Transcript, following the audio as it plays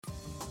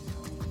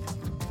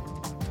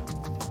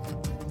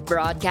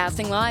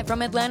Broadcasting live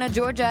from Atlanta,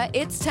 Georgia,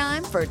 it's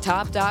time for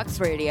Top Docs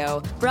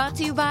Radio. Brought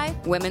to you by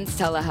Women's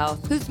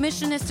Telehealth, whose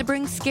mission is to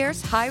bring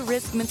scarce,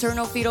 high-risk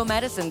maternal-fetal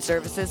medicine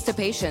services to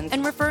patients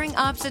and referring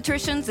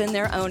obstetricians in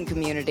their own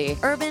community,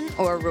 urban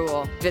or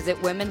rural. Visit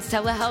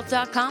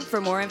womenstelehealth.com for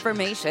more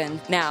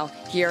information. Now,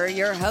 here are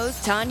your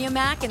hosts, Tanya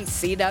Mack and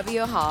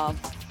C.W. Hall.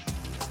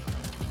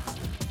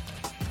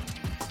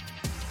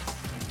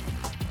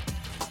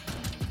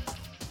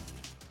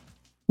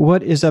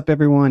 What is up,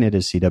 everyone? It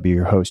is CW,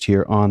 your host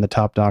here on the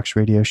Top Docs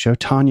Radio Show.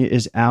 Tanya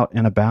is out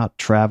and about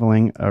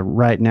traveling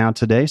right now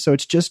today, so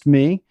it's just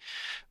me.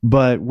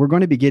 But we're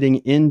going to be getting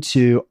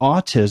into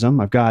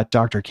autism. I've got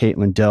Dr.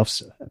 Caitlin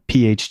Delfs,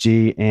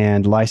 PhD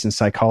and licensed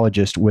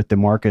psychologist with the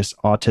Marcus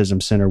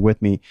Autism Center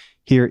with me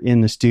here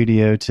in the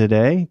studio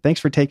today. Thanks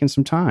for taking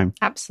some time.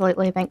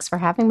 Absolutely. Thanks for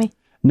having me.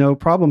 No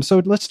problem.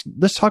 So let's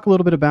talk a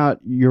little bit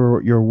about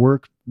your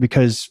work,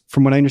 because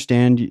from what I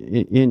understand,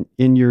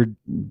 in your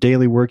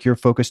daily work, you're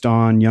focused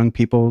on young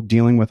people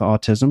dealing with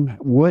autism.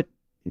 What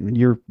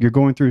you're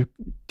going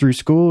through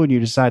school, and you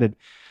decided,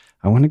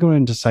 I want to go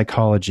into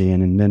psychology,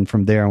 and then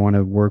from there, I want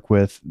to work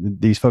with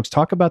these folks.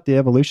 Talk about the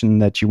evolution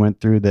that you went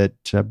through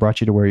that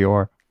brought you to where you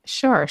are.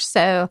 Sure.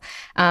 So,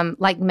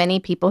 like many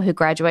people who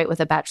graduate with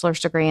a bachelor's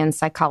degree in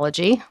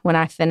psychology, when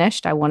I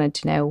finished, I wanted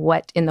to know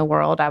what in the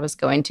world I was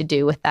going to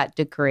do with that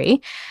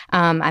degree.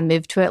 I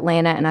moved to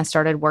Atlanta and I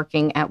started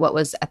working at what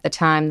was at the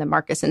time the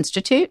Marcus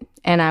Institute.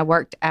 And I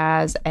worked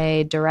as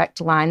a direct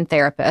line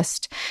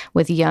therapist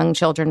with young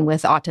children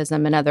with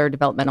autism and other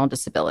developmental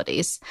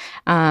disabilities.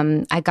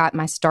 I got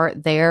my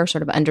start there,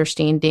 sort of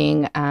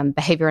understanding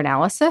behavior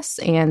analysis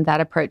and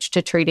that approach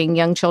to treating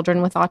young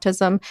children with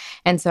autism.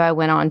 And so I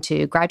went on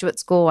to graduate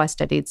school. I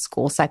studied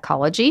school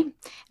psychology,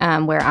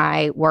 where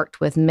I worked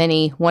with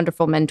many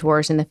wonderful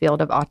mentors in the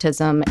field of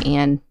autism,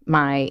 and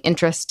my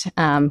interest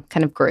kind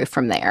of grew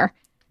from there.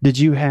 Did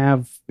you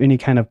have any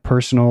kind of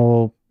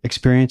personal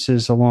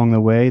experiences along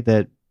the way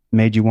that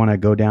made you want to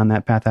go down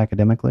that path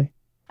academically?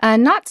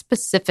 Not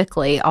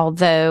specifically,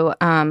 although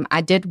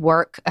I did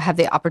have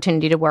the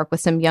opportunity to work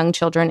with some young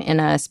children in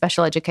a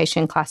special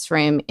education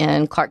classroom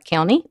in Clark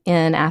County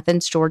in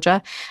Athens,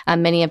 Georgia,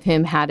 many of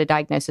whom had a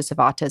diagnosis of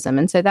autism.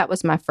 And so that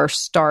was my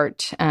first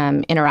start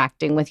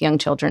interacting with young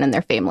children and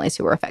their families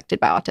who were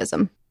affected by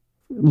autism.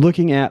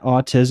 Looking at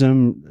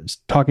autism,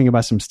 talking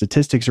about some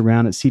statistics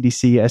around it,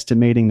 CDC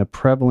estimating the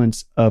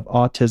prevalence of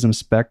autism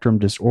spectrum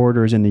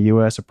disorders in the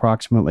U.S.,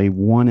 approximately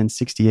 1 in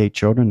 68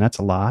 children. That's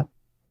a lot.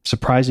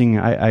 Surprising,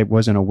 I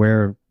wasn't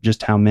aware of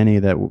just how many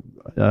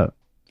that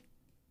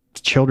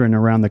children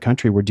around the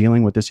country were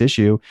dealing with this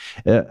issue,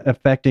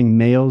 affecting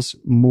males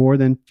more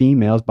than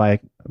females by a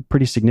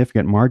pretty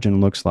significant margin,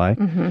 looks like.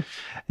 Mm-hmm.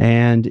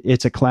 And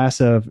it's a class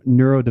of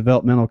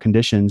neurodevelopmental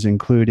conditions,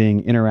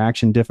 including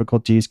interaction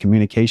difficulties,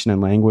 communication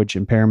and language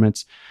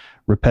impairments,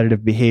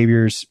 repetitive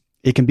behaviors.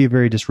 It can be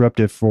very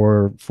disruptive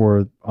for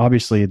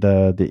obviously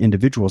the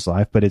individual's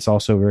life, but it's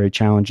also very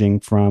challenging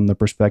from the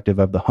perspective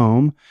of the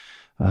home.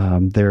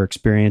 Their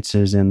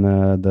experiences in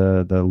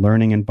the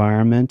learning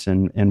environment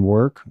and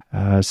work.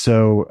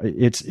 So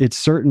it's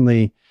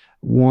certainly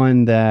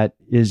one that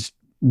is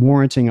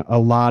warranting a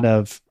lot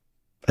of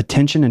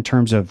attention in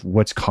terms of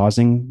what's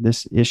causing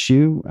this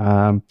issue,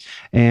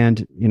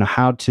 and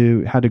how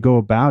to go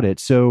about it.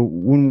 So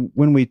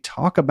when we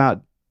talk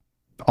about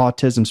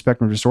autism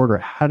spectrum disorder,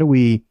 how do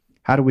we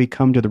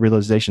come to the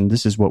realization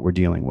this is what we're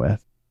dealing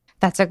with?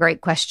 That's a great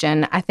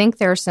question. I think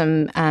there are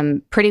some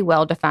pretty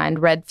well-defined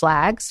red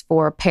flags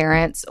for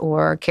parents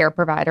or care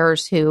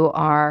providers who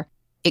are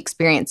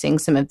experiencing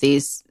some of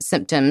these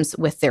symptoms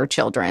with their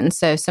children.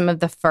 So some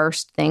of the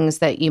first things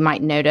that you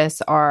might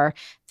notice are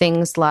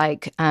things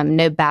like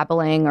no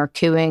babbling or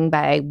cooing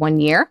by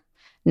 1 year,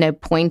 no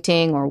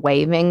pointing or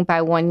waving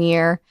by 1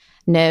 year,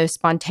 no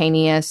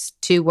spontaneous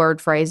 2-word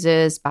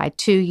phrases by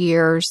 2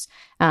 years,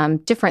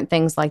 different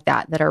things like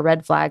that are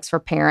red flags for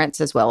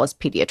parents as well as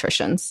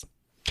pediatricians.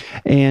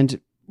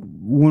 And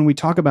when we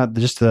talk about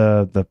just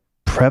the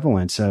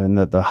prevalence and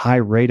the high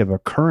rate of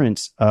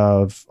occurrence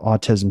of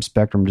autism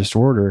spectrum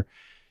disorder,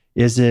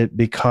 is it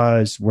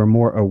because we're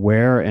more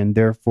aware and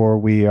therefore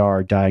we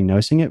are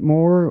diagnosing it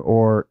more,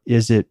 or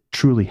is it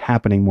truly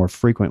happening more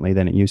frequently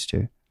than it used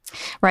to?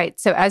 Right.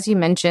 So as you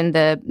mentioned,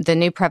 the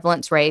new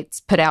prevalence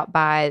rates put out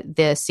by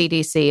the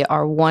CDC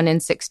are 1 in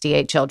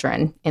 68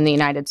 children in the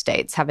United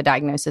States have a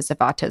diagnosis of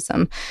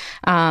autism.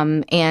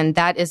 And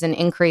that is an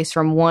increase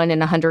from 1 in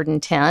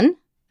 110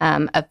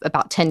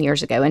 about 10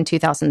 years ago in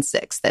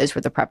 2006. Those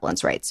were the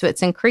prevalence rates. So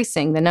it's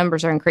increasing. The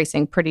numbers are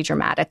increasing pretty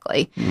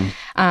dramatically.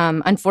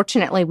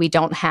 Unfortunately, we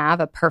don't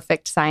have a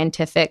perfect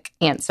scientific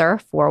answer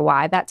for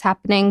why that's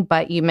happening,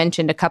 but you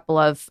mentioned a couple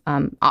of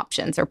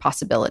options or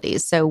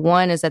possibilities. So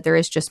one is that there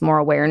is just more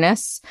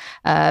awareness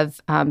of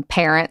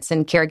parents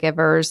and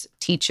caregivers,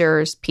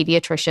 teachers,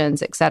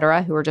 pediatricians, et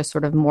cetera, who are just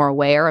sort of more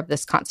aware of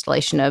this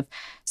constellation of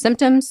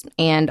symptoms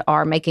and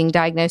are making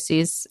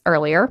diagnoses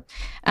earlier.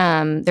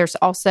 There's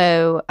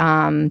also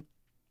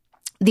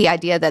the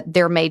idea that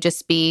there may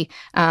just be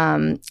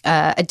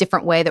a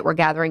different way that we're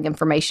gathering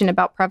information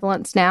about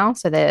prevalence now.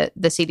 So the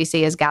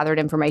CDC has gathered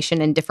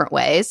information in different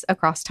ways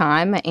across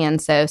time.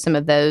 And so some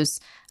of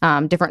those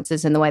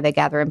differences in the way they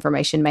gather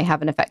information may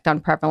have an effect on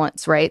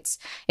prevalence rates.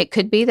 It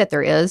could be that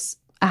there is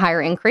a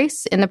higher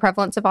increase in the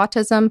prevalence of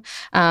autism,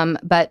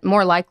 but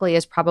more likely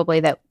is probably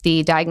that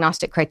the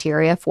diagnostic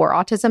criteria for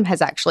autism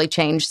has actually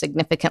changed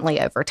significantly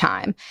over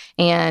time.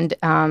 And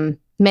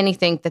many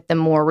think that the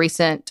more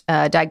recent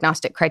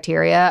diagnostic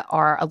criteria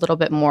are a little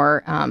bit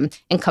more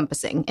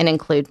encompassing and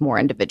include more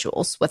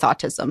individuals with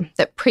autism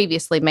that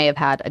previously may have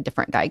had a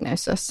different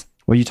diagnosis.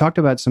 Well, you talked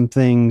about some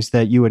things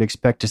that you would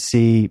expect to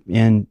see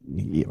in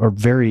a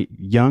very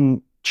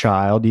young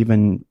child,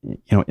 even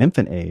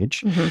infant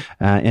age,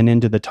 and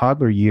into the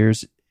toddler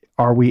years.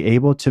 Are we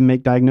able to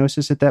make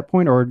diagnosis at that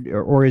point,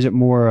 or is it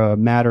more a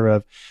matter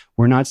of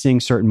we're not seeing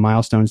certain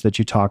milestones that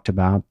you talked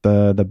about,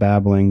 the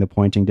babbling, the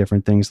pointing,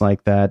 different things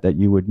like that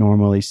you would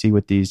normally see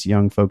with these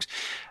young folks?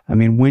 I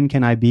mean, when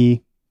can I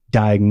be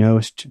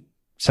diagnosed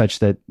such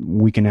that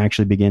we can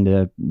actually begin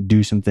to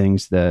do some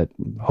things that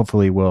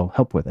hopefully will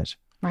help with it?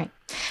 Right.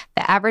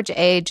 The average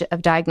age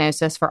of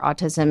diagnosis for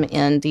autism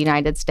in the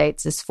United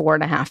States is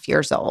 4.5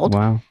 years old.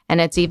 Wow.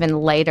 And it's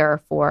even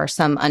later for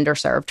some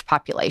underserved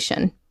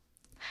population.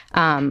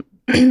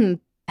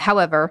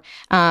 However,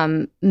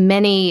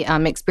 many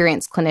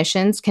experienced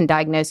clinicians can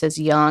diagnose as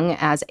young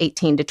as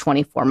 18 to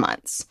 24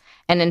 months.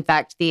 And in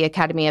fact, the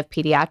Academy of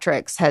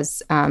Pediatrics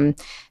has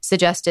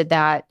suggested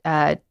that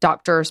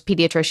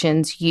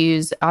pediatricians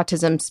use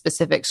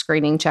autism-specific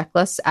screening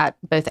checklists at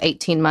both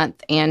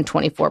 18-month and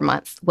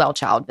 24-month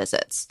well-child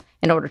visits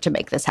in order to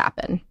make this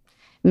happen.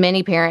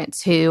 Many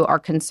parents who are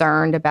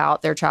concerned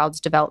about their child's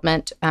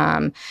development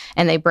and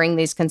they bring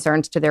these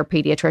concerns to their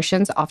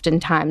pediatricians,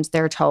 oftentimes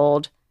they're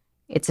told,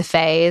 it's a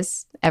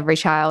phase, every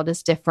child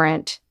is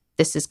different,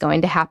 this is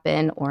going to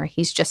happen, or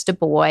he's just a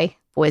boy,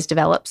 boys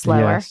develop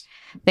slower. Yes.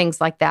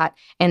 Things like that.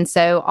 And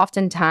so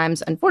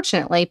oftentimes,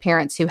 unfortunately,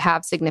 parents who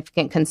have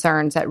significant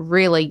concerns at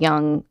really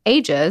young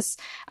ages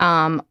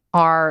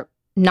are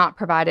not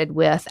provided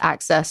with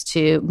access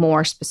to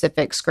more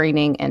specific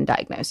screening and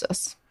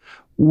diagnosis.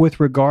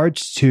 With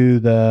regards to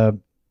the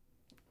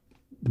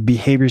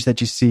behaviors that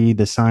you see,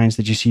 the signs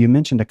that you see, you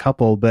mentioned a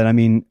couple, but I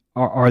mean,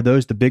 are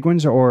those the big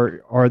ones,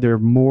 or are there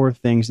more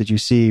things that you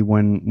see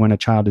when a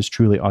child is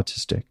truly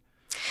autistic?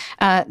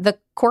 The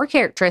core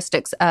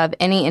characteristics of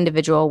any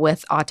individual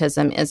with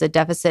autism is a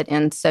deficit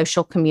in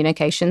social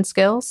communication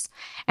skills.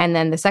 And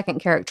then the second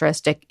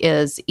characteristic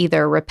is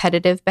either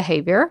repetitive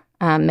behavior.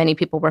 Many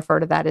people refer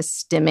to that as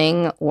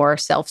stimming or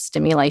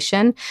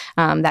self-stimulation.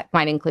 That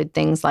might include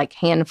things like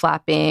hand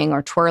flapping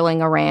or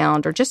twirling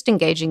around or just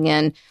engaging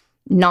in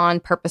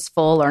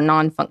non-purposeful or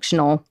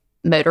non-functional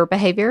motor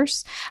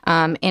behaviors.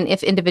 And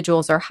if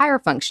individuals are higher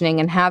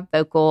functioning and have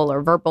vocal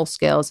or verbal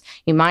skills,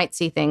 you might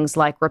see things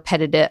like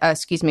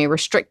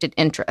restricted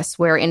interests,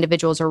 where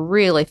individuals are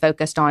really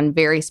focused on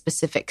very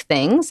specific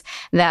things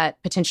that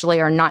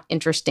potentially are not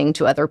interesting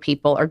to other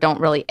people or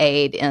don't really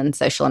aid in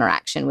social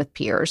interaction with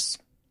peers.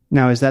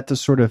 Now, is that the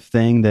sort of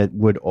thing that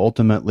would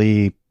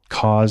ultimately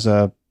cause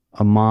a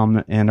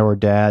mom and or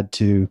dad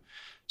to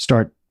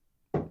start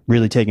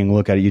really taking a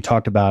look at it? You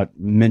talked about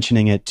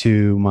mentioning it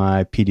to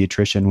my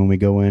pediatrician when we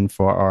go in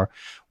for our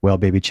well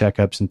baby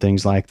checkups and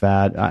things like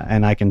that.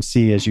 And I can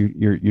see, as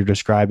you're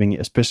describing,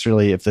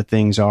 especially if the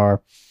things are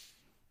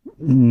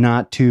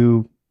not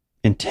too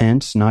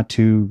intense, not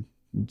too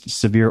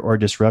severe or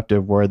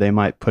disruptive, where they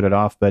might put it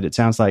off. But it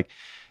sounds like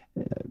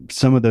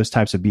some of those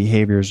types of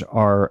behaviors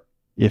are,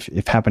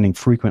 if happening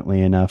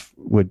frequently enough,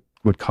 would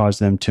cause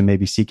them to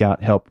maybe seek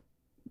out help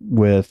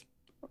with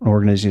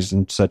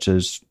organizations such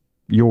as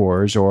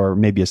yours, or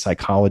maybe a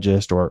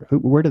psychologist, or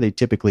where do they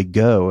typically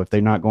go if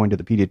they're not going to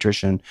the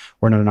pediatrician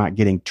or they're not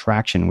getting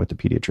traction with the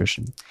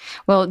pediatrician?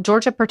 Well,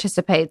 Georgia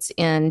participates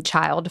in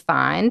Child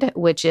Find,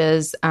 which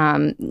is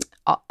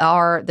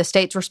the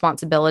state's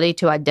responsibility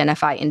to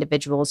identify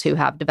individuals who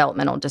have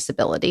developmental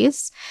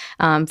disabilities.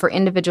 For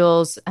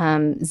individuals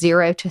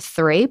 0 to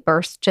 3,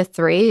 birth to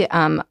 3,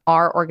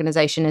 our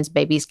organization is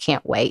Babies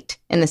Can't Wait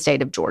in the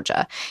state of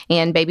Georgia.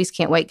 And Babies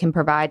Can't Wait can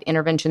provide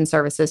intervention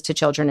services to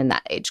children in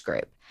that age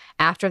group.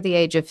 After the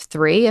age of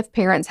 3, if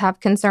parents have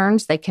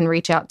concerns, they can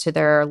reach out to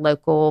their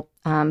local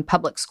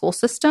public school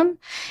system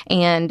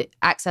and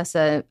access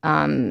a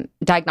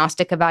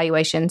diagnostic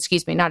evaluation,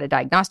 not a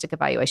diagnostic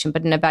evaluation,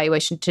 but an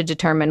evaluation to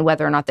determine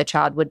whether or not the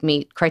child would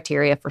meet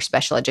criteria for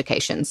special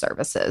education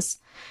services.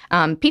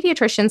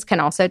 Pediatricians can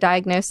also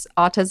diagnose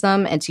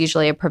autism. It's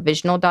usually a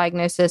provisional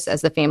diagnosis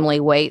as the family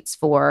waits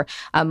for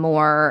a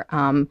more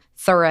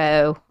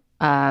thorough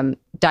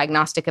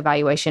diagnostic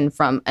evaluation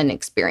from an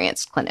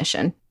experienced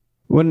clinician.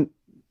 When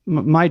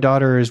my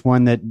daughter is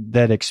one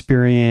that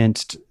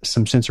experienced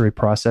some sensory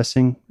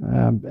processing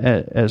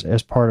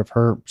as part of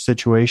her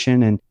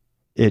situation, and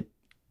it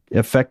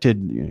affected,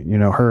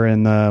 her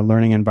in the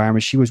learning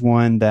environment. She was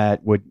one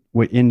that would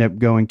end up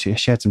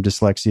she had some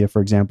dyslexia,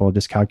 for example,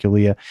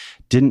 dyscalculia,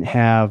 didn't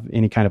have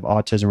any kind of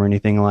autism or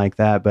anything like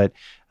that, but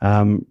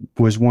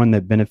was one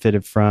that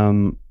benefited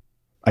from,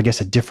 I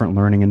guess, a different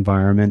learning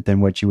environment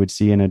than what you would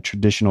see in a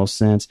traditional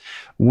sense.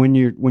 When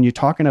you're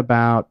talking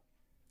about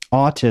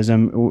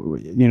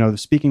autism,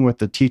 speaking with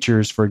the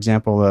teachers, for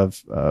example,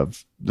 of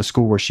the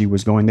school where she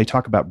was going, they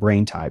talk about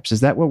brain types.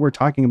 Is that what we're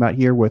talking about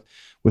here with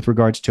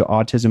regards to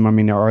autism? I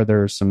mean, are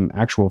there some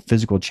actual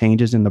physical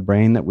changes in the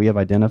brain that we have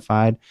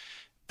identified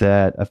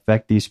that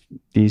affect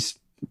these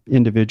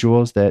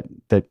individuals that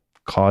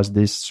cause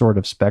this sort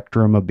of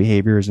spectrum of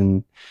behaviors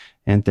and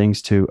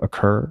things to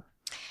occur?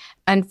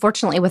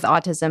 Unfortunately, with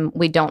autism,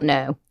 we don't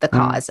know the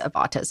cause of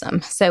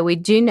autism. So we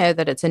do know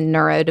that it's a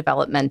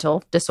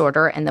neurodevelopmental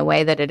disorder, and the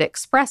way that it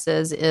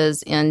expresses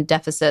is in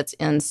deficits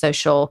in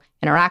social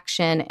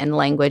interaction and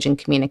language and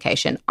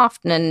communication.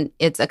 Often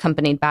it's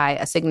accompanied by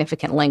a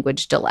significant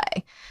language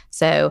delay.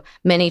 So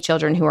many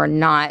children who are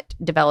not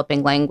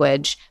developing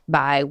language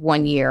by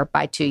 1 year,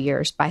 by 2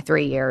 years, by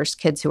 3 years,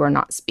 kids who are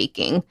not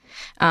speaking.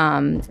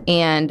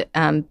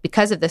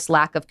 Because of this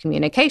lack of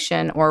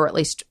communication, or at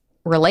least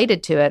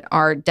related to it,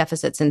 are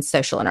deficits in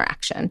social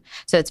interaction.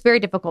 So it's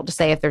very difficult to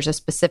say if there's a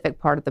specific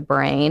part of the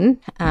brain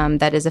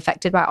that is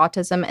affected by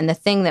autism. And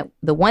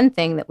the one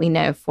thing that we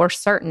know for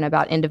certain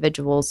about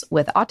individuals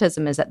with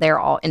autism is that they're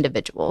all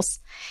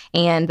individuals,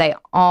 and they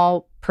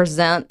all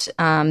present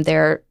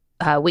their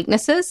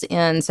weaknesses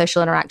in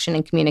social interaction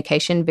and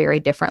communication very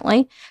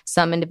differently.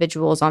 Some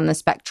individuals on the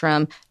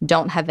spectrum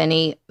don't have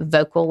any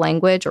vocal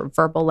language or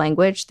verbal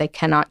language. They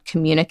cannot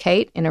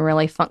communicate in a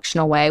really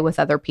functional way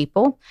with other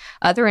people.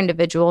 Other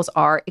individuals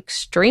are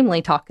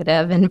extremely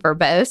talkative and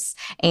verbose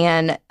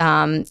and,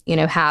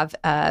 have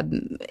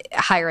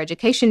higher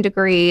education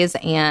degrees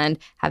and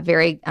have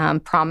very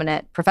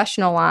prominent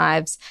professional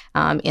lives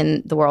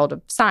in the world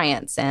of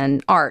science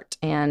and art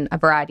and a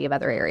variety of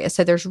other areas.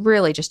 So there's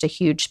really just a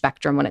huge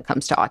spectrum when it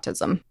comes to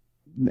autism.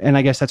 And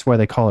I guess that's why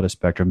they call it a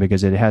spectrum,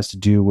 because it has to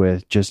do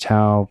with just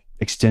how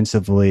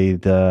extensively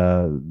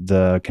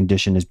the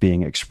condition is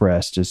being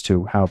expressed as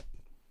to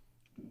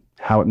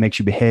how it makes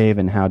you behave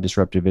and how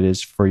disruptive it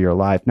is for your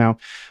life. Now,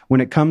 when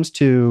it comes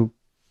to,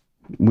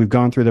 we've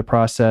gone through the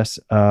process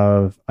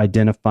of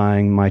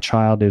identifying my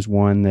child as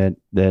one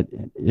that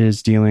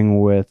is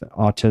dealing with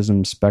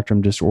autism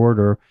spectrum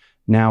disorder.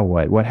 Now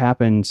what? What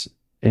happens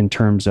in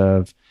terms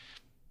of,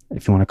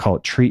 if you want to call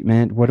it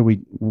treatment, what are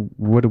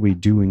we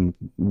doing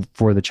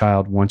for the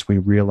child once we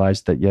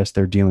realize that, yes,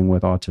 they're dealing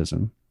with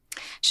autism?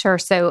 Sure.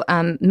 So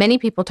many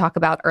people talk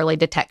about early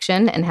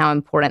detection and how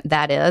important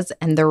that is.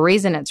 And the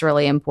reason it's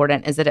really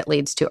important is that it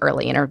leads to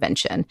early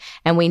intervention.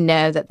 And we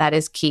know that that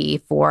is key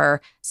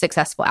for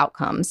successful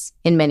outcomes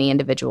in many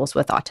individuals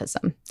with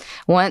autism.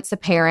 Once a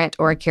parent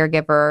or a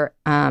caregiver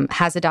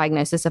has a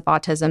diagnosis of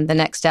autism, the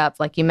next step,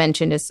 like you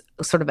mentioned, is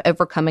sort of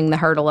overcoming the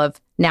hurdle of,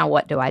 now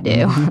what do I do?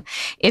 Mm-hmm.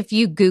 If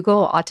you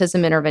Google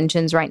autism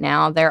interventions right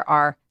now, there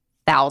are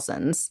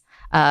thousands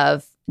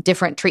of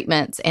different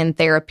treatments and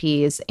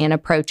therapies and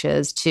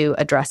approaches to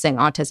addressing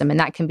autism. And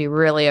that can be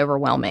really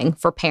overwhelming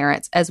for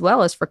parents as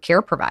well as for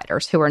care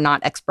providers who are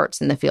not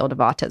experts in the field of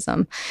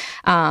autism.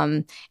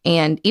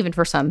 And even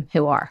for some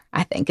who are,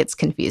 I think it's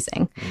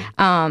confusing.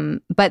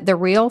 But the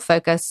real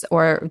focus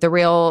or the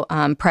real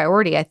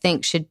priority, I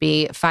think, should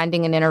be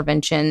finding an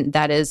intervention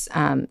that is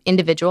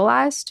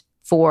individualized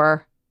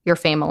for your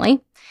family.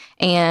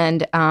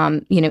 And,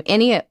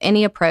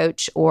 any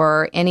approach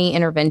or any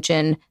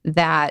intervention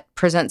that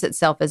presents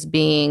itself as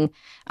being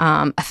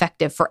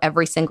effective for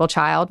every single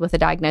child with a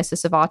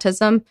diagnosis of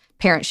autism,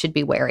 parents should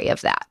be wary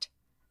of that,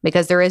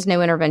 because there is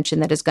no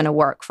intervention that is going to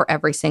work for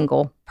every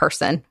single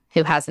person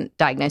who has a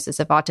diagnosis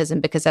of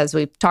autism, because as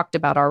we've talked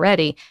about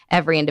already,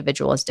 every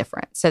individual is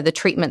different. So the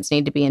treatments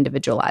need to be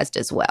individualized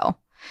as well.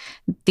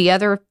 The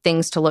other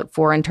things to look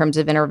for in terms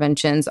of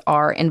interventions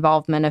are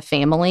involvement of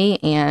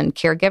family and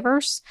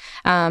caregivers.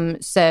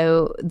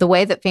 So the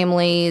way that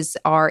families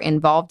are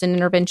involved in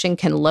intervention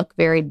can look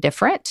very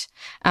different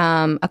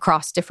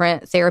across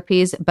different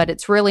therapies, but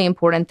it's really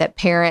important that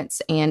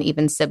parents and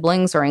even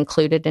siblings are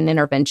included in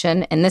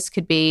intervention. And this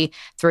could be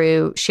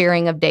through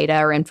sharing of data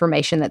or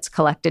information that's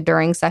collected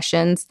during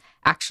sessions,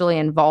 actually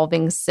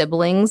involving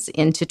siblings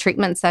into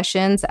treatment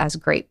sessions as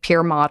great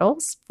peer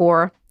models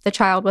for the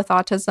child with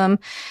autism,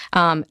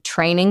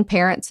 training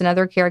parents and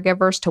other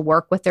caregivers to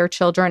work with their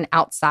children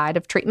outside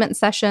of treatment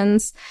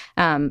sessions.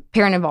 Parent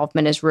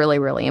involvement is really,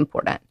 really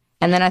important.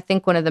 And then I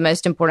think one of the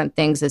most important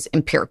things is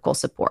empirical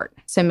support.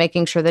 So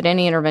making sure that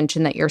any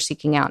intervention that you're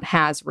seeking out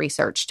has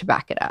research to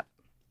back it up.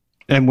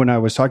 And when I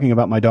was talking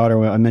about my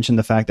daughter, I mentioned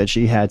the fact that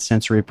she had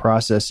sensory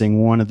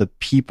processing. One of the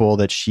people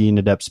that she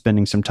ended up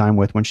spending some time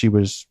with when she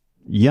was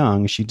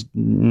young, she's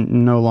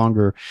no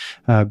longer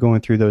going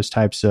through those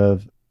types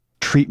of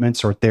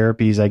treatments or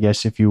therapies, I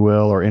guess, if you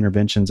will, or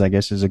interventions, I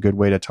guess is a good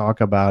way to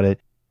talk about it.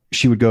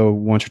 She would go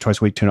once or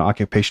twice a week to an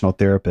occupational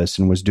therapist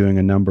and was doing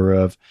a number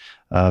of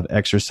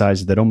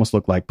exercises that almost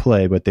looked like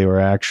play, but they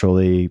were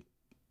actually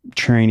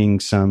training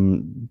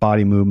some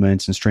body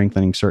movements and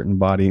strengthening certain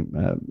body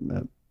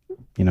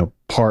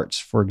parts,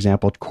 for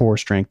example, core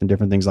strength and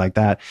different things like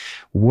that.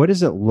 What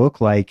does it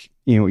look like?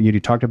 You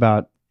talked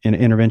about an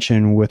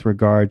intervention with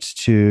regards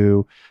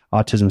to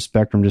autism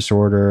spectrum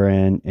disorder,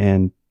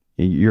 and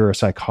you're a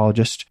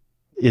psychologist.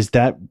 Is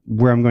that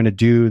where I'm going to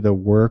do the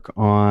work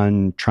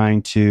on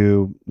trying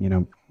to,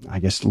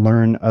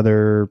 learn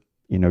other,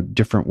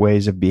 different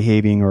ways of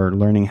behaving or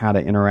learning how to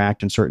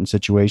interact in certain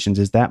situations?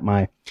 Is that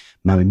my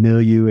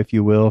milieu, if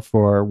you will,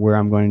 for where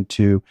I'm going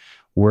to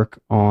work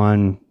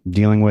on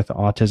dealing with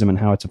autism and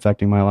how it's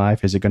affecting my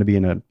life? Is it going to be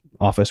in an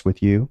office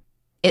with you?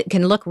 It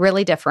can look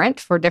really different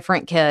for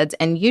different kids,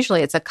 and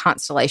usually it's a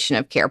constellation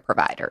of care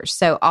providers.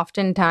 So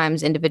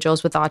oftentimes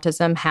individuals with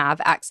autism have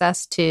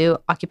access to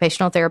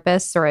occupational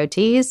therapists or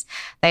OTs.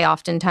 They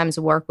oftentimes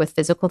work with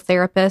physical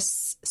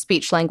therapists.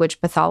 Speech-language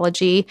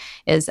pathology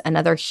is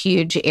another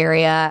huge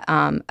area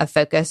of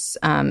focus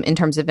in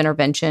terms of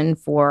intervention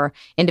for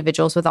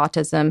individuals with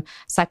autism.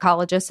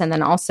 Psychologists, and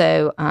then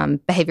also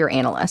behavior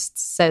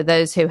analysts. So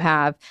those who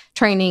have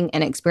training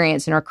and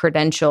experience and are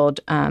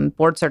credentialed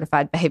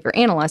board-certified behavior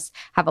analysts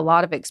have a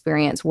lot of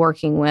experience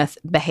working with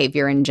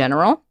behavior in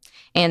general.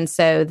 And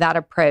so that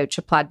approach,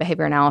 applied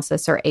behavior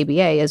analysis, or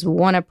ABA, is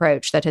one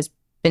approach that has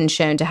been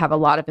shown to have a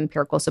lot of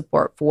empirical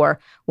support for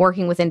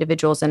working with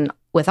individuals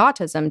with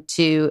autism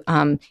to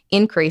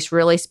increase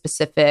really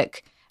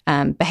specific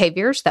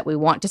behaviors that we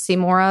want to see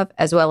more of,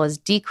 as well as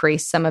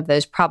decrease some of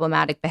those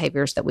problematic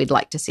behaviors that we'd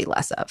like to see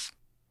less of.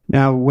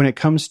 Now, when it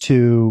comes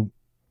to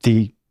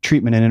the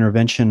treatment and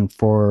intervention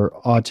for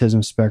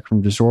autism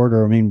spectrum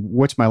disorder,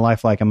 what's my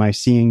life like? Am I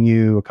seeing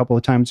you a couple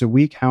of times a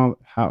week? How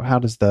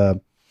does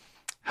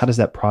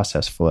that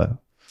process flow?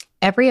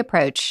 Every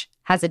approach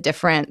has a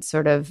different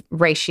sort of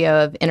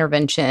ratio of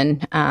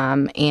intervention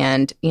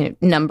and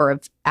number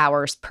of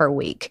hours per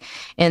week.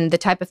 And the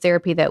type of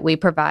therapy that we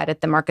provide at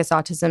the Marcus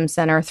Autism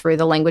Center through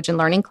the Language and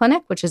Learning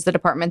Clinic, which is the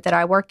department that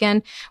I work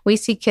in, we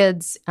see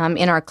kids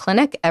in our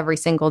clinic every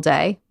single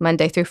day,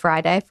 Monday through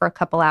Friday, for a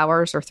couple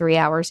hours or 3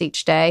 hours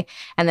each day.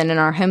 And then in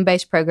our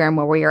home-based program,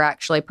 where we are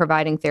actually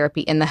providing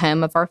therapy in the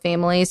home of our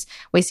families,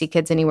 we see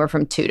kids anywhere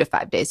from 2 to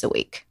 5 days a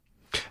week.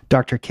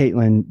 Dr.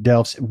 Caitlin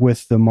Delfs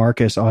with the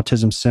Marcus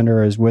Autism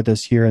Center is with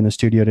us here in the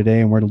studio today,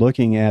 and we're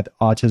looking at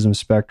autism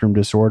spectrum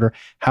disorder,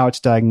 how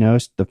it's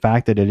diagnosed, the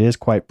fact that it is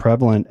quite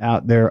prevalent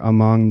out there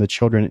among the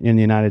children in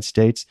the United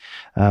States,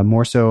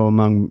 more so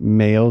among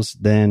males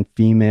than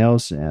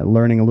females,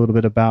 learning a little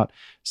bit about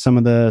some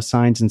of the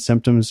signs and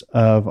symptoms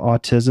of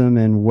autism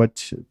and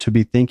what to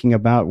be thinking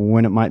about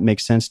when it might make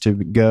sense to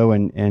go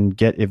and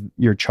get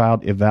your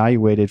child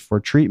evaluated for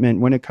treatment.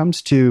 When it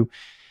comes to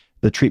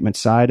the treatment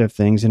side of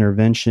things,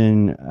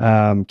 intervention,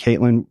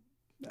 Caitlin,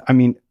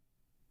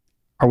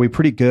 are we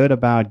pretty good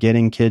about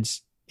getting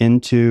kids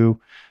into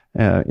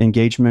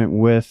engagement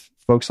with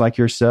folks like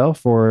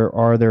yourself, or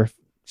are there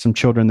some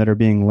children that are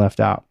being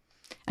left out?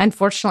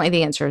 Unfortunately,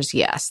 the answer is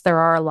yes. There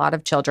are a lot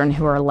of children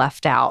who are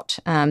left out.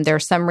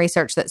 There's some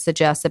research that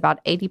suggests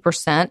about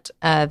 80%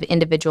 of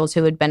individuals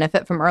who would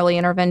benefit from early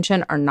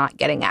intervention are not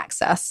getting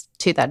access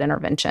to that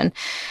intervention.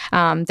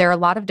 There are a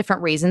lot of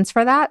different reasons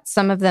for that.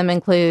 Some of them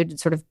include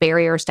sort of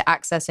barriers to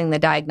accessing the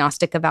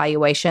diagnostic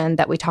evaluation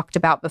that we talked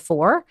about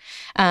before.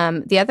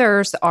 The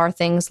others are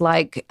things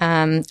like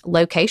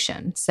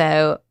location.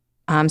 So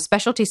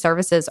specialty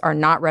services are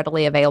not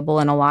readily available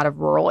in a lot of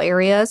rural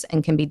areas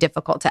and can be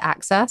difficult to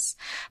access.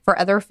 For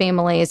other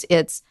families,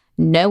 it's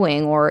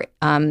knowing or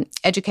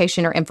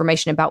education or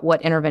information about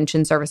what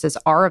intervention services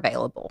are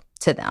available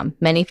to them.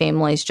 Many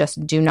families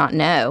just do not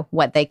know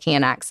what they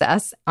can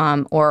access,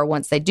 or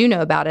once they do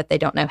know about it, they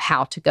don't know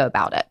how to go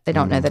about it. They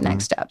don't know the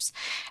next steps.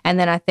 And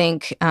then I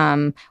think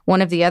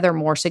one of the other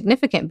more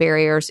significant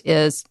barriers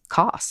is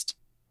cost.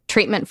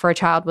 Treatment for a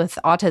child with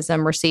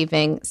autism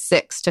receiving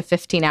 6 to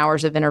 15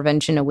 hours of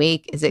intervention a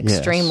week is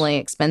extremely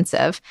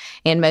expensive,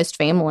 and most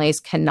families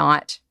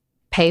cannot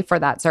pay for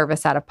that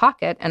service out of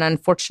pocket. And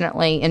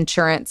unfortunately,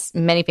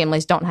 many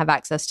families don't have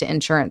access to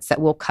insurance that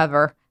will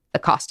cover the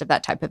cost of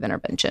that type of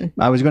intervention.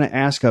 I was going to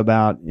ask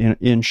about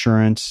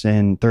insurance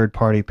and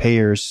third-party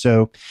payers.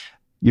 So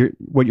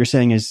what you're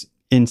saying is,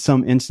 in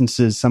some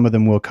instances, some of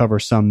them will cover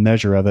some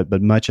measure of it,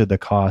 but much of the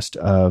cost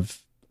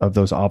of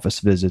those office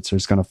visits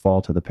is going to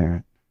fall to the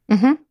parent.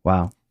 Mm-hmm.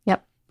 Wow.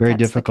 Yep. Very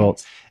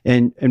difficult.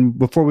 And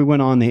before we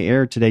went on the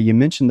air today, you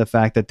mentioned the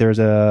fact that there's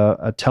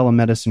a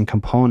telemedicine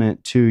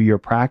component to your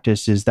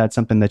practice. Is that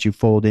something that you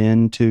fold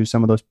into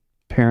some of those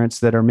parents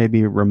that are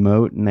maybe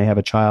remote and they have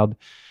a child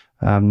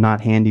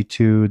not handy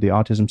to the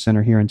autism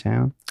center here in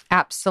town?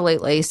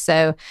 Absolutely.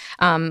 So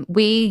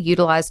we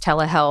utilize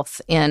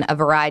telehealth in a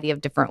variety of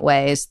different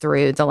ways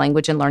through the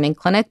Language and Learning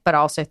Clinic, but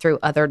also through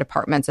other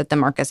departments at the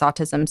Marcus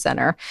Autism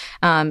Center.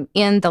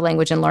 In the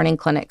Language and Learning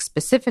Clinic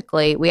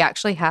specifically, we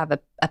actually have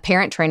a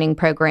parent training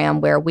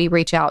program where we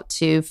reach out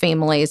to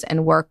families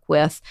and work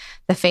with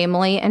the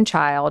family and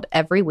child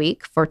every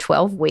week for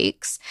 12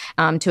 weeks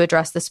to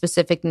address the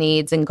specific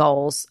needs and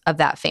goals of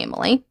that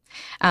family.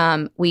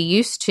 We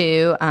used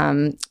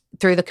to,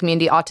 through the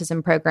Community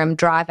Autism Program,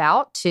 drive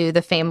out to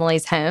the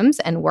families' homes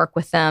and work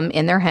with them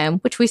in their home,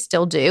 which we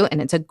still do.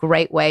 And it's a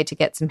great way to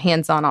get some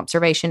hands-on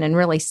observation and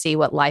really see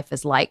what life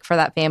is like for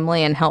that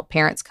family and help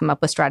parents come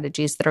up with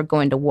strategies that are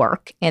going to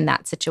work in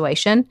that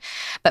situation.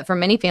 But for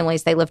many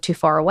families, they live too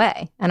far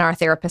away, and our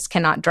therapists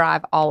cannot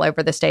drive all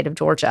over the state of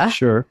Georgia.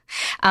 Sure.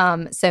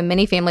 So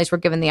many families were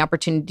given the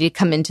opportunity to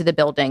come into the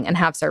building and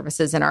have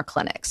services in our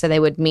clinic. So they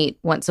would meet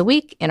once a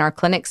week in our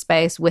clinic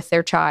space with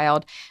their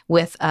child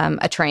with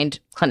a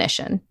trained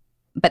clinician.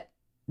 But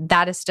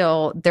there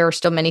are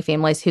still many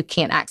families who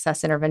can't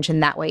access intervention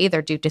that way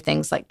either due to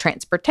things like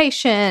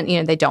transportation.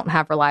 They don't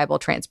have reliable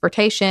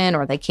transportation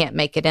or they can't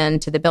make it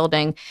into the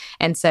building.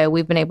 And so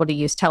we've been able to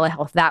use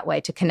telehealth that way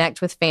to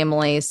connect with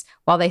families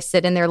while they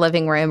sit in their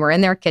living room or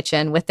in their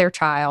kitchen with their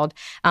child.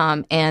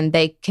 And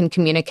they can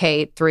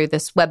communicate through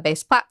this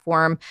web-based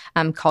platform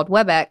called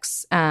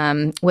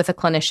WebEx with a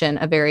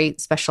clinician, a very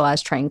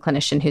specialized trained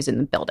clinician who's in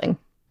the building.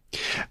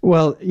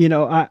 Well,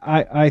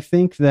 I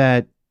think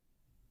that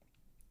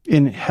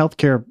in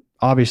healthcare,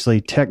 obviously,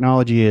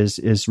 technology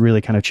is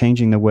really kind of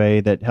changing the way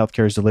that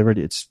healthcare is delivered.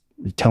 It's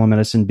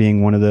telemedicine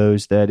being one of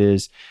those that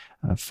is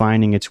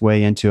finding its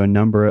way into a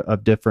number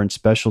of different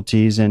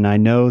specialties. And I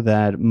know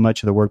that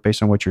much of the work,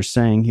 based on what you're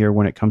saying here,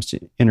 when it comes to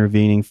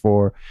intervening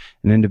for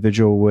an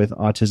individual with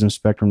autism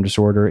spectrum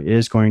disorder,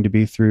 is going to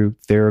be through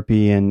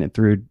therapy and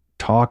through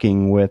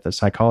talking with a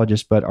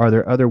psychologist. But are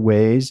there other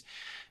ways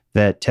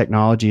that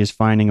technology is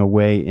finding a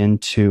way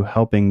into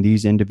helping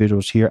these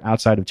individuals here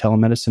outside of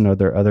telemedicine? Are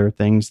there other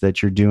things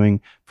that you're doing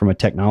from a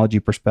technology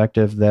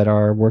perspective that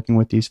are working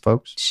with these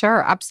folks?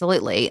 Sure,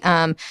 absolutely.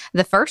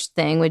 The first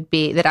thing would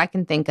be that I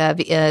can think of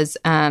is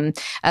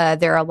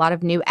there are a lot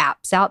of new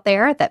apps out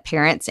there that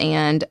parents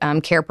and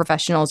care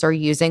professionals are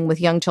using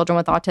with young children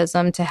with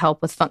autism to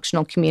help with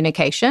functional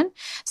communication.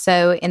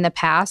 So in the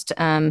past,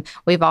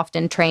 we've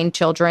often trained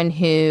children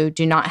who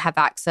do not have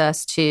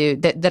access to,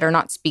 that are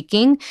not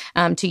speaking,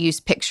 to use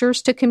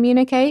pictures to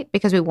communicate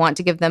because we want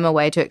to give them a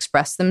way to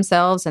express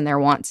themselves and their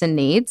wants and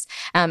needs.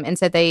 And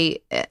so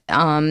they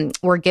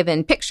were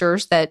given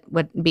pictures that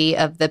would be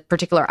of the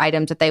particular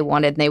items that they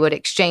wanted, and they would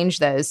exchange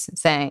those,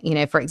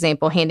 saying, for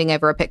example, handing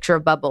over a picture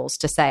of bubbles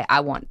to say,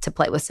 I want to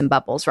play with some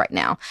bubbles right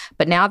now.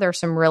 But now there are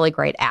some really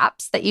great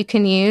apps that you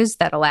can use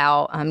that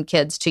allow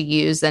kids to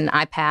use an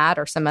iPad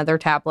or some other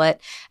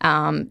tablet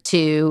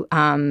to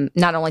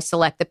not only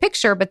select the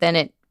picture, but then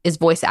it is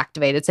voice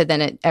activated. So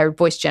then or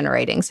voice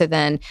generating. So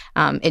then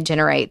it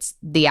generates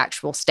the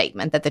actual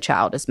statement that the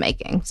child is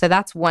making. So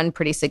that's one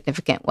pretty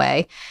significant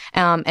way.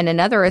 And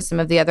another is some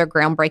of the other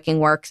groundbreaking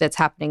work that's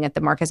happening at the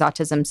Marcus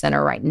Autism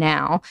Center right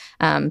now.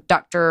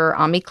 Dr.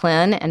 Ami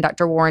Klin and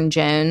Dr. Warren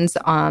Jones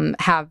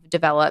have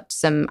developed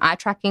some eye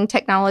tracking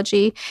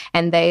technology,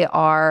 and they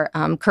are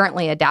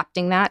currently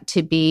adapting that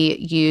to be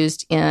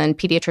used in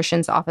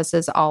pediatricians'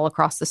 offices all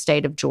across the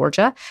state of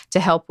Georgia to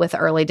help with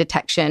early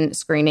detection,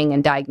 screening,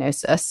 and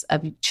diagnosis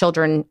of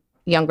children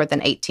younger than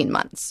 18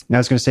 months. Now, I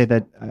was going to say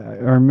that I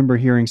remember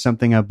hearing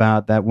something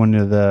about that. One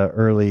of the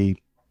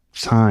early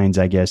signs,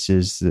 I guess,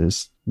 is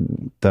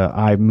the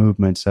eye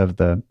movements of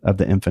the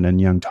infant and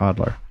young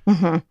toddler.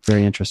 Mm-hmm.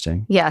 Very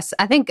interesting. Yes,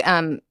 I think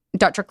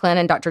Dr. Klin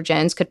and Dr.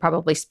 Jones could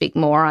probably speak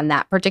more on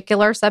that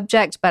particular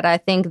subject, but I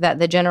think that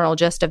the general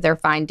gist of their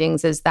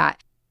findings is that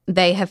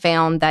they have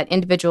found that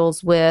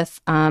individuals with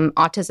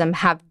autism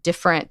have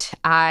different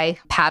eye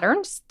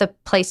patterns, the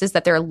places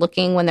that they're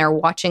looking when they're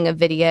watching a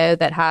video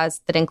that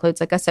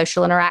includes like a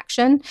social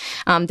interaction.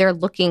 They're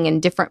looking in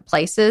different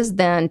places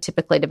than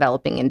typically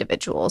developing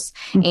individuals.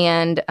 Mm-hmm.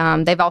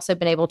 And they've also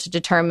been able to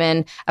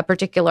determine a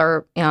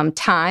particular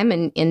time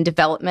in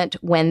development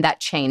when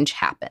that change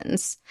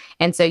happens.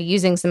 And so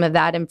using some of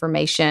that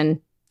information,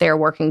 they're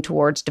working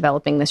towards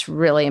developing this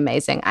really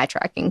amazing eye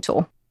tracking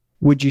tool.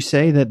 Would you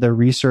say that the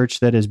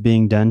research that is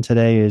being done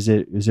today, is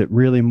it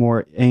really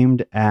more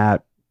aimed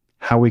at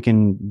how we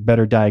can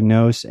better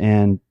diagnose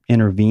and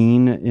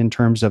intervene in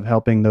terms of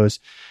helping those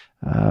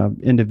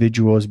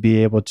individuals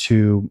be able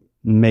to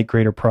make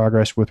greater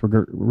progress with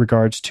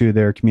regards to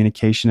their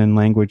communication and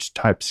language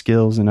type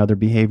skills and other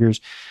behaviors?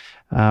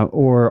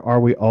 Or are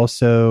we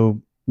also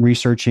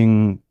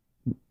researching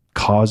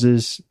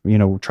causes,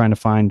 trying to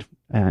find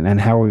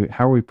and how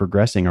are we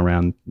progressing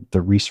around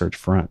the research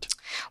front?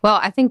 Well,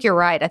 I think you're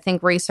right. I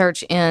think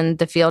research in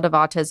the field of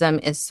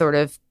autism is sort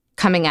of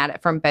coming at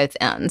it from both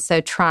ends.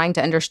 So trying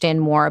to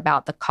understand more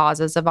about the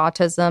causes of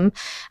autism,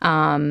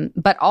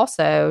 but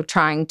also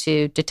trying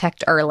to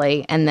detect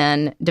early and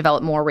then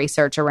develop more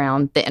research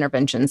around the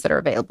interventions that are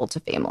available to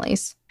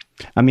families.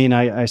 I mean,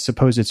 I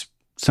suppose it's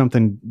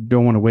something,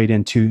 don't want to wade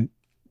into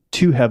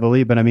too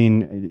heavily, but I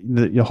mean,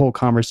 the whole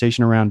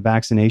conversation around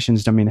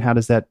vaccinations, I mean, how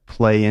does that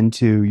play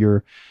into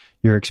your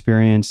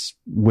experience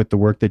with the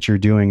work that you're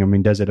doing? I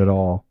mean, does it at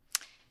all?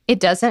 It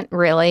doesn't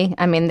really.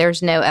 I mean,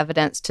 there's no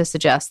evidence to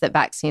suggest that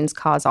vaccines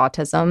cause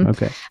autism.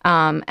 Okay.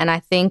 And I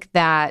think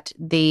that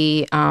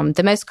the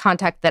most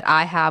contact that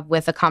I have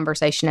with a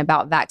conversation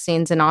about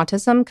vaccines and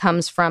autism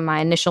comes from my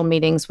initial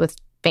meetings with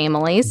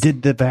families.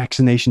 Did the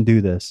vaccination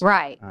do this?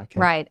 Right, okay.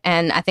 Right.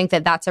 And I think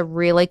that that's a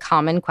really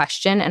common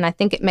question. And I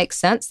think it makes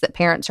sense that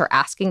parents are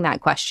asking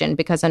that question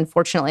because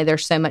unfortunately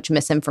there's so much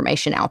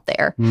misinformation out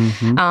there.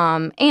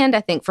 Mm-hmm. And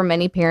I think for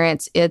many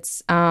parents,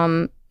 it's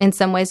in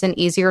some ways an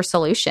easier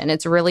solution.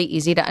 It's really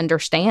easy to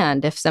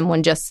understand if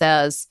someone just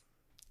says,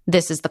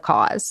 this is the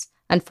cause.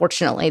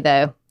 Unfortunately,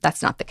 though,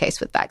 that's not the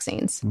case with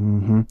vaccines.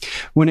 Mm-hmm.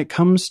 When it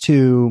comes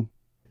to,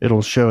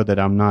 it'll show that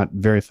I'm not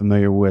very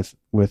familiar with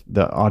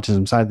the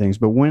autism side of things,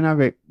 but when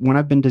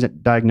I've been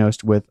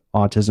diagnosed with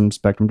autism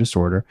spectrum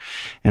disorder,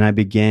 and I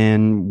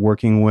began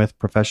working with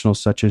professionals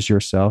such as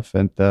yourself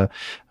at the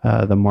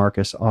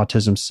Marcus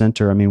Autism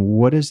Center, I mean,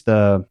 what is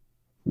the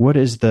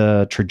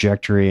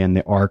trajectory and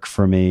the arc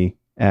for me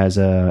as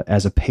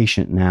a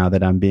patient now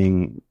that I'm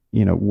being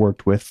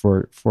worked with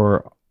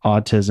for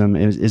autism?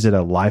 Is it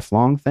a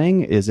lifelong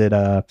thing? Is it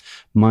a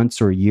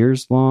months or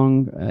years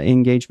long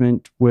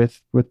engagement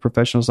with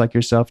professionals like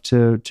yourself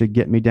to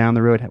get me down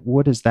the road?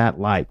 What is that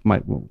like,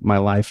 my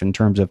life, in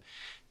terms of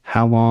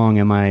how long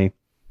am I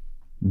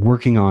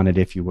working on it,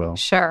 if you will?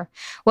 Sure.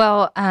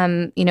 Well,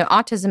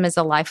 autism is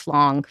a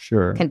lifelong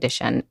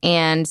condition.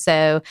 And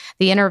so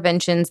the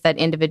interventions that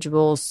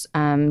individuals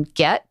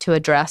get to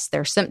address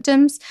their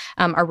symptoms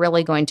are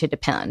really going to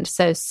depend.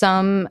 So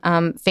some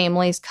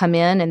families come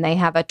in and they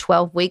have a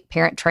 12-week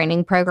parent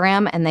training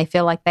program and they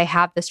feel like they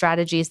have the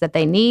strategies that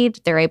they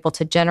need. They're able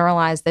to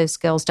generalize those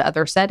skills to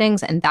other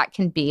settings, and that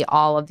can be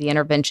all of the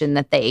intervention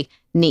that they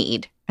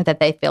need, or that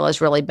they feel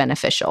is really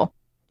beneficial.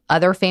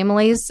 Other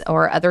families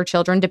or other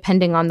children,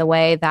 depending on the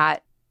way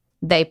that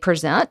they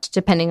present,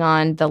 depending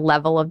on the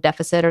level of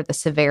deficit or the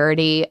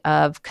severity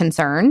of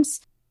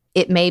concerns,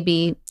 it may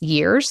be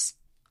years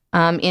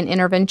in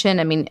intervention.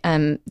 I mean,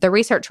 the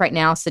research right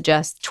now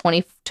suggests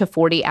 20 to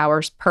 40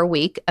 hours per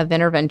week of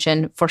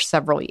intervention for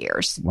several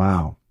years.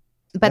 Wow.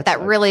 But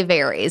that really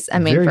varies,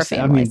 for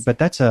families. But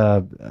that's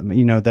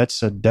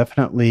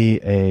definitely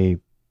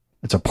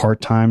it's a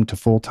part-time to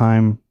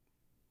full-time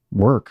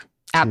work.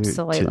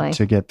 Absolutely.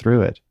 To get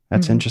through it.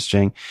 That's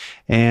interesting.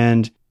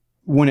 And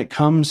when it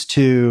comes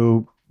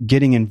to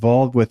getting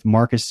involved with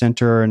Marcus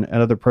Center and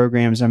other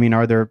programs, I mean,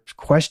 are there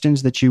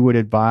questions that you would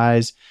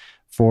advise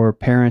for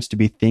parents to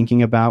be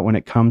thinking about when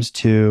it comes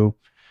to,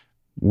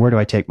 where do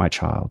I take my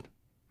child?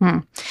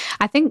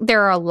 I think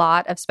there are a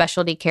lot of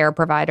specialty care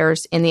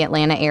providers in the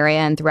Atlanta area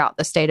and throughout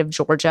the state of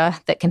Georgia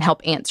that can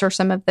help answer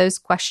some of those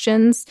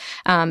questions.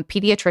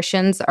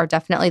 Pediatricians are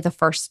definitely the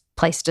first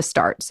place to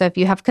start. So if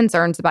you have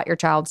concerns about your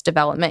child's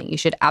development, you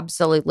should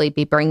absolutely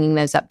be bringing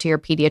those up to your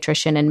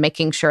pediatrician and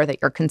making sure that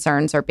your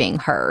concerns are being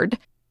heard.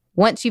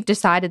 Once you've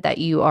decided that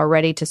you are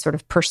ready to sort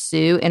of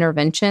pursue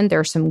intervention, there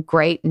are some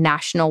great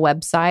national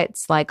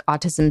websites like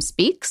Autism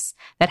Speaks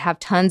that have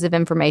tons of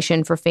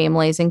information for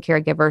families and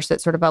caregivers that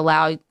sort of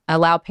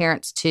allow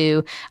parents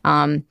to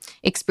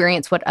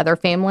experience what other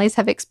families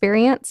have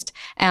experienced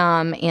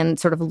and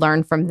sort of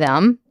learn from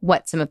them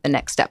what some of the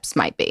next steps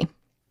might be.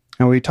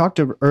 Now, we talked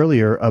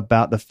earlier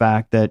about the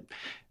fact that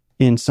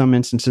in some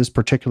instances,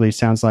 particularly, it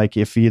sounds like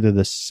if either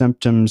the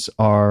symptoms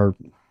are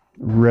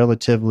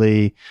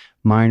relatively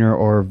minor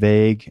or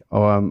vague,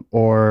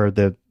 or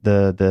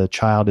the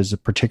child is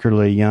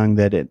particularly young,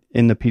 that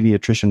in the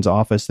pediatrician's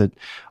office, that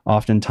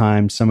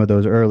oftentimes some of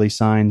those early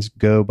signs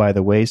go by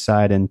the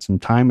wayside and some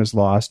time is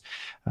lost.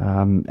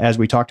 As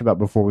we talked about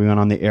before we went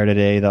on the air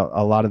today,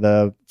 a lot of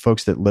the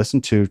folks that listen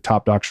to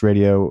Top Docs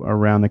Radio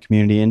around the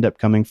community end up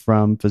coming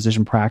from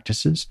physician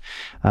practices.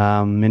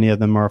 Many of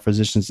them are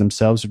physicians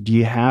themselves. Do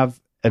you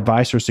have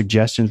advice or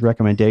suggestions,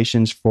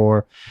 recommendations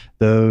for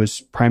those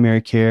primary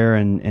care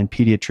and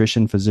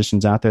pediatrician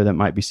physicians out there that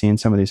might be seeing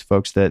some of these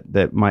folks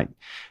that might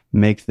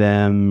make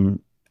them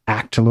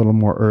act a little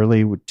more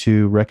early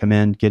to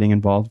recommend getting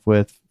involved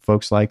with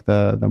folks like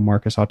the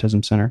Marcus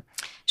Autism Center?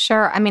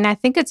 Sure. I mean, I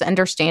think it's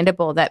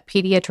understandable that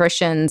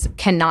pediatricians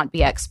cannot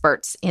be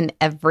experts in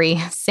every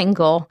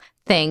single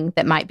thing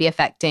that might be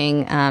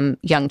affecting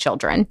young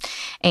children.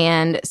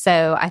 And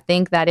so I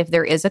think that if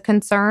there is a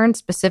concern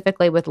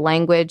specifically with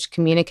language,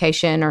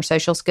 communication, or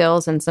social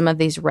skills, and some of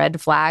these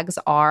red flags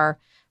are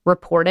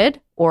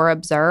reported or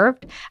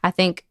observed, I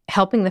think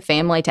helping the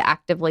family to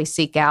actively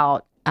seek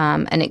out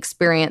an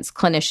experienced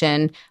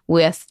clinician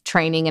with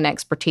training and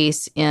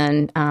expertise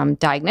in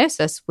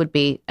diagnosis would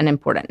be an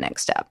important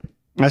next step.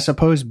 I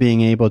suppose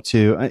being able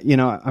to,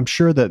 I'm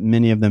sure that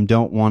many of them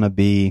don't want to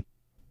be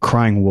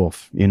crying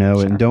wolf,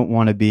 Sure. and don't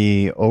want to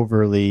be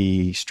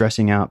overly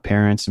stressing out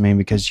parents. I mean,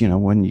 because,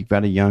 when you've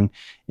got a young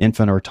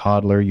infant or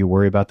toddler, you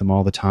worry about them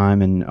all the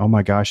time. And, oh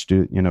my gosh,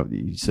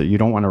 so you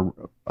don't want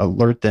to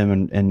alert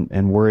them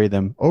and worry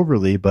them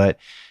overly. But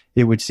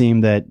it would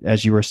seem that,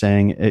 as you were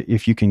saying,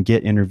 if you can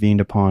get intervened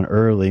upon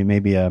early,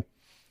 maybe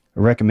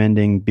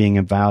recommending being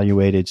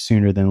evaluated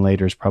sooner than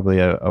later is probably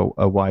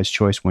a wise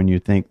choice when you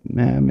think,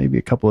 maybe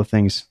a couple of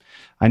things.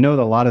 I know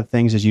that a lot of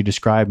things, as you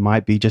described,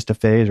 might be just a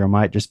phase or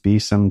might just be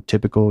some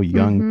typical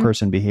young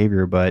person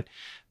behavior, but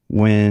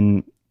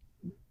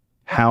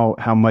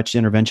how much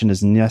intervention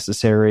is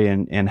necessary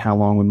and how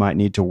long we might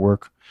need to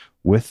work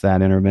with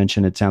that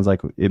intervention. It sounds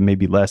like it may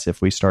be less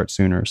if we start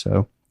sooner.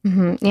 So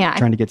yeah,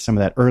 trying to get some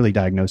of that early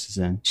diagnosis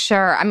in.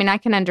 Sure. I mean, I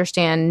can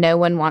understand no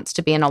one wants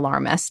to be an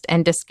alarmist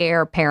and to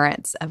scare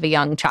parents of a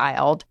young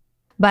child.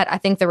 But I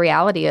think the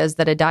reality is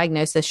that a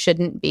diagnosis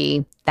shouldn't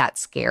be that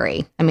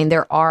scary. I mean,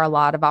 there are a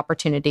lot of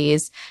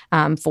opportunities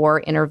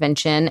for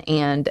intervention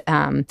and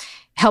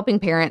helping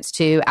parents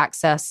to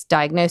access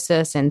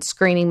diagnosis and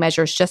screening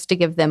measures just to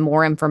give them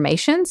more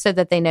information so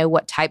that they know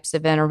what types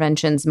of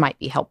interventions might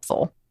be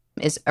helpful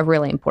is a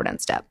really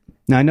important step.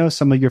 Now, I know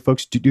some of your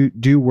folks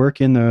do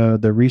work in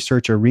the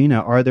research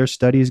arena. Are there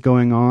studies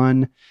going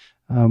on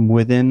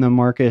within the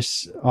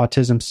Marcus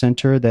Autism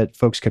Center that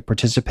folks could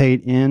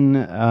participate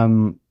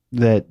in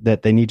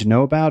that they need to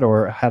know about,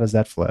 or how does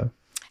that flow?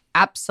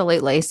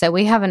 Absolutely. So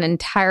we have an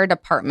entire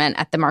department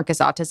at the Marcus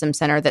Autism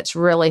Center that's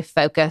really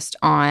focused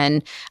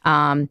on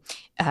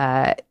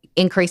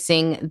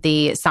increasing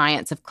the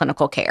science of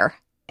clinical care.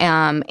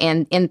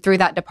 And through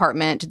that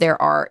department, there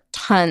are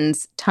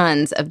tons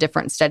of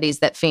different studies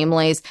that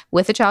families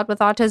with a child with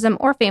autism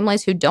or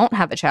families who don't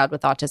have a child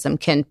with autism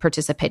can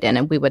participate in.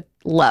 And we would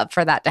love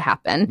for that to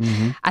happen.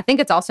 Mm-hmm. I think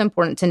it's also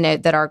important to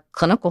note that our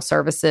clinical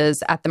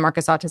services at the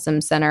Marcus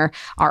Autism Center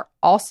are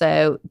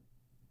also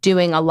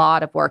doing a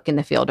lot of work in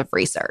the field of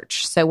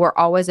research. So we're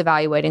always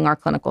evaluating our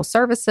clinical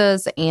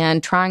services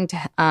and trying to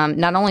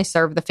not only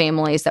serve the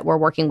families that we're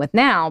working with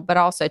now, but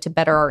also to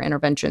better our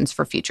interventions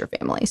for future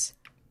families.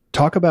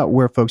 Talk about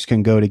where folks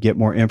can go to get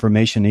more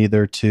information,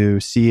 either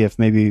to see if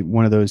maybe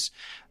one of those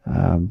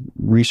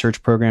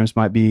research programs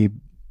might be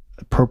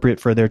appropriate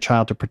for their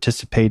child to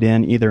participate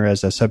in, either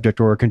as a subject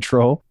or a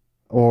control,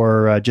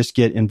 or just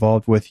get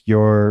involved with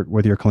your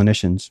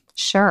clinicians.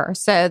 Sure.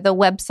 So the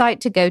website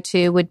to go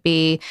to would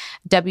be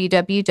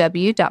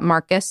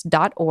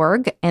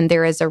www.marcus.org, and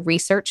there is a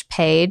research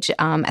page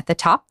at the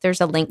top.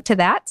 There's a link to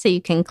that, so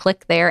you can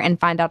click there and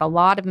find out a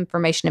lot of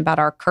information about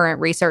our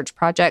current research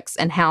projects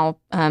and how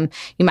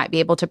you might be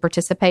able to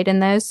participate in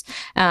those.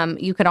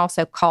 You could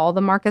also call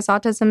the Marcus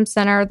Autism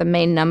Center. The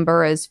main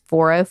number is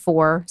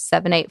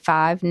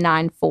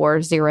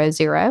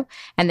 404-785-9400,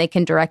 and they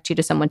can direct you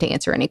to someone to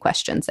answer any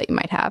questions that you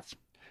might have.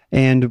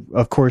 And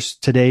of course,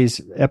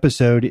 today's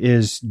episode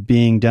is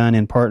being done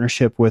in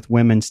partnership with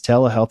women's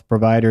telehealth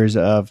providers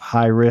of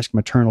high-risk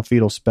maternal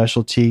fetal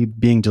specialty,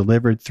 being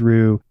delivered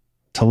through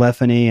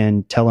telephony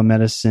and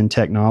telemedicine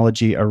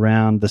technology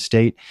around the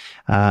state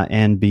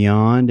and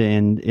beyond.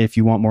 And if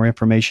you want more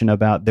information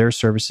about their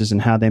services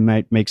and how they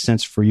might make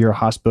sense for your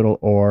hospital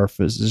or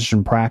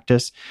physician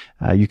practice,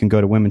 you can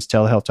go to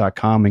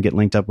womenstelehealth.com and get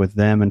linked up with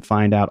them and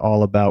find out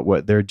all about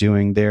what they're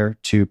doing there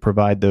to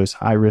provide those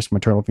high-risk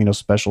maternal fetal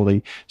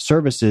specialty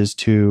services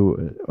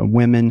to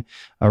women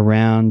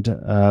around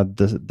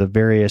the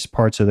various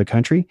parts of the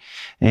country.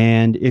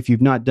 And if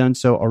you've not done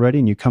so already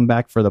and you come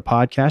back for the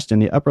podcast, in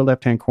the upper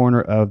left-hand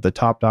corner of the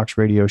Top Docs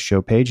Radio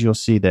Show page, you'll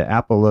see the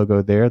Apple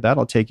logo there.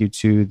 That'll take you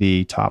to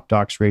the Top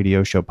Docs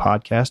Radio Show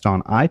podcast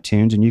on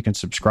iTunes, and you can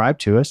subscribe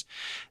to us.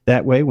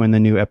 That way, when the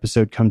new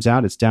episode comes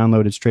out, it's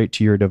downloaded straight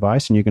to your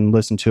device, and you can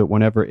listen to it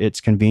whenever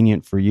it's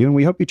convenient for you. And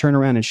we hope you turn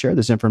around and share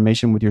this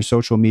information with your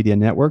social media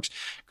networks.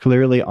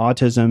 Clearly,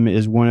 autism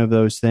is one of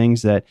those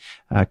things that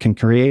can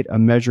create a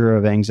measure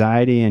of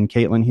anxiety, and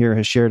Caitlin here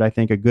has shared, I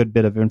think, a good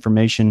bit of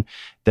information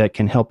that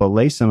can help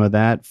allay some of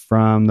that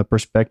from the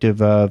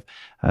perspective of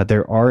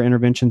there are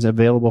interventions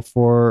available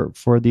for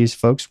these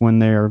folks when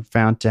they're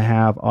found to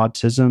have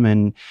autism,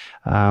 and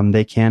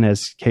they can,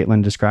 as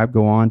Caitlin described,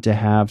 go on to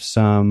have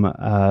some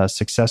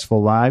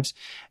successful lives.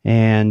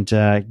 And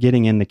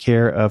getting in the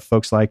care of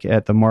folks like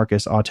at the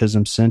Marcus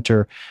Autism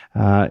Center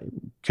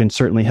can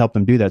certainly help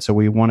them do that. So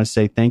we want to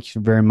say thank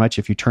you very much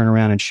if you turn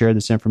around and share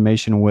this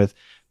information with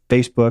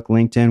Facebook,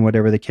 LinkedIn,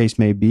 whatever the case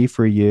may be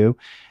for you.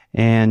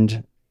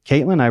 And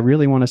Caitlin, I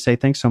really want to say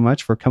thanks so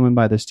much for coming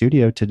by the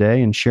studio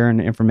today and sharing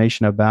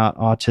information about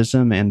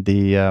autism and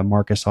the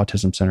Marcus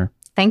Autism Center.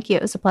 Thank you.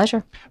 It was a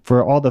pleasure.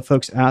 For all the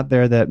folks out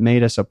there that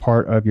made us a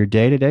part of your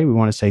day today, we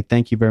want to say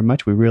thank you very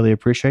much. We really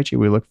appreciate you.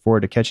 We look forward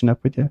to catching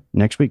up with you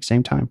next week,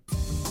 same time.